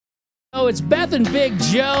Hello, it's Beth and Big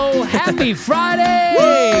Joe. Happy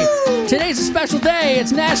Friday! Today's a special day.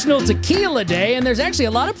 It's National Tequila Day, and there's actually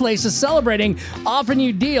a lot of places celebrating, offering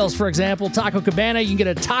you deals. For example, Taco Cabana, you can get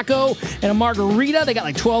a taco and a margarita. They got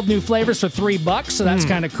like 12 new flavors for $3, so that's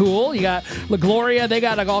kind of cool. You got La Gloria. They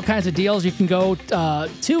got like all kinds of deals. You can go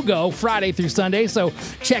to go Friday through Sunday, so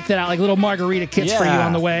check that out. Like little margarita kits for you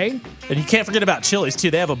on the way. And you can't forget about Chili's,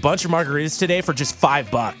 too. They have a bunch of margaritas today for just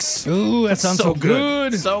 $5. Ooh, that sounds so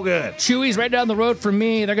good. So good. Chewy's right down the road from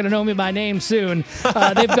me. They're going to know me by name soon.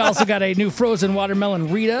 They've also got a new frozen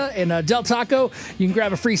watermelon Rita. And Del Taco, you can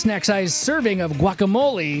grab a free snack-sized serving of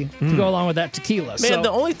guacamole to go along with that tequila. Man,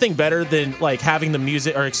 the only thing better than like having the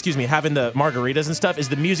music, or excuse me, having the margaritas and stuff is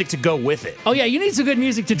the music to go with it. Oh, yeah, you need some good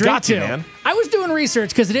music to drink, Got to, too. man. I was doing research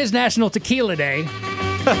because it is National Tequila Day.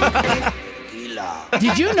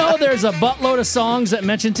 Did you know there's a buttload of songs that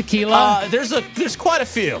mention tequila? There's quite a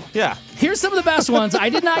few. Yeah. Here's some of the best ones. I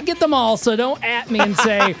did not get them all, so don't at me and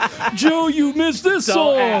say, Joe, you missed this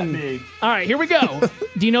song. At me. All right, here we go.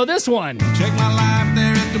 Do you know this one? Check my life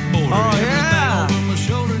there at the border. Oh, yeah. Everything over my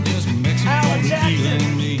shoulder, just Mexico tequila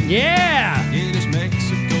and me. Yeah. Yeah, just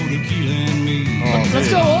Mexico tequila and me. Let's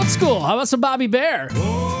go old school. How about some Bobby Bear?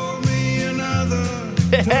 Pour me another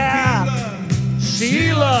Yeah.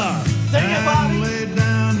 Sheila. Sing it, Bobby. lay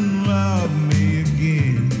down and love me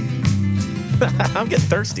again. I'm getting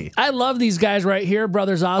thirsty. I love these guys right here,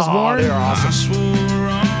 Brothers Oh, Osborne. they're awesome. I swore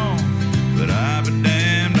wrong, but I've been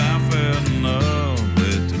damned. I fell in love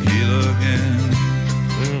with tequila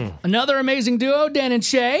again. Another amazing duo, Dan and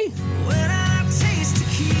Shay. When I taste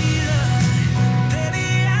tequila,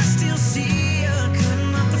 baby, I still see you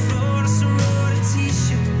cutting up the Florida sorority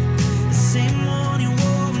t-shirt, the same one you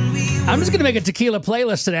wore when we were. I'm just going to make a tequila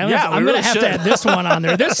playlist today. I'm we going really to have should. to add this one on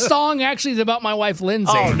there. This song actually is about my wife,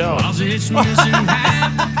 Lindsay. Oh, no. Closet's missing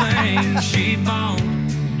half the things she bought.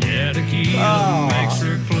 Yeah, tequila makes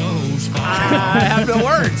her clothes fall. I have no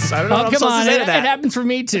words. I don't know what I'm come supposed on. to say It to that. happens for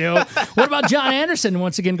me, too. What about John Anderson,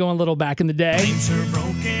 once again going a little back in the day? Paints her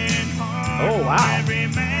broken heart. Oh, wow. Every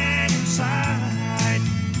man inside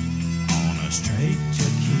on a straight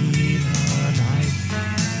tequila night.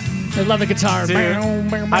 I love the guitar. Dude,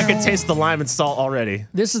 I can taste the lime and salt already.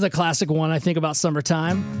 This is a classic one, I think, about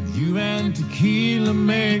summertime. You and tequila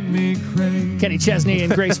make me crazy. Kenny Chesney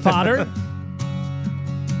and Grace Potter.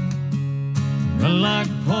 Run like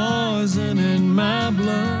poison in my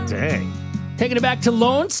blood. Dang. Taking it back to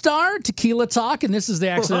Lone Star, Tequila Talk, and this is the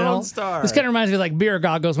accidental. Lone Star. This kind of reminds me of like beer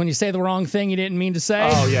goggles when you say the wrong thing you didn't mean to say.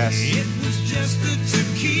 Oh, yes. It was just the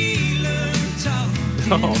tequila talk.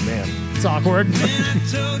 Oh, man. It's awkward. I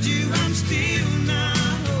told you I'm still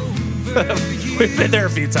not over you. We've been there a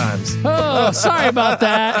few times. Oh, sorry about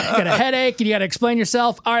that. You got a headache and you got to explain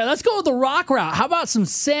yourself. All right, let's go with the rock route. How about some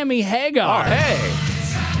Sammy Hagar? Oh, hey.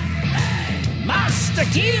 Mas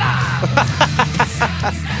Tequila.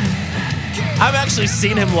 I've actually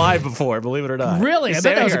seen him live before, believe it or not. Really? I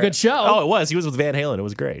bet that was a good show. Oh, it was. He was with Van Halen. It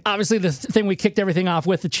was great. Obviously, the thing we kicked everything off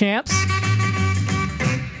with, the Champs.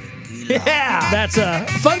 Yeah. That's a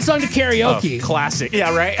fun song to karaoke. Classic.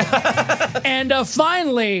 Yeah, right? And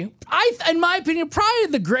finally, in my opinion, probably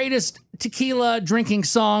the greatest tequila drinking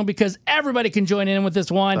song because everybody can join in with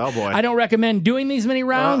this one. Oh, boy. I don't recommend doing these many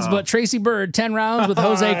rounds, but Tracy Bird, 10 rounds with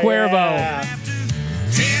Jose Cuervo. Yeah.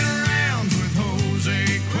 10 rounds with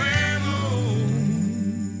Jose Cuervo.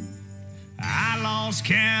 I lost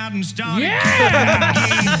count and started Yeah!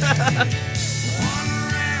 counting. 1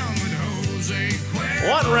 round with Jose Cuervo.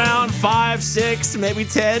 1 round, 5, 6, maybe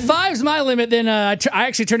 10. 5's my limit, then I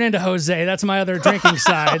actually turn into Jose. That's my other drinking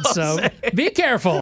side, so be careful.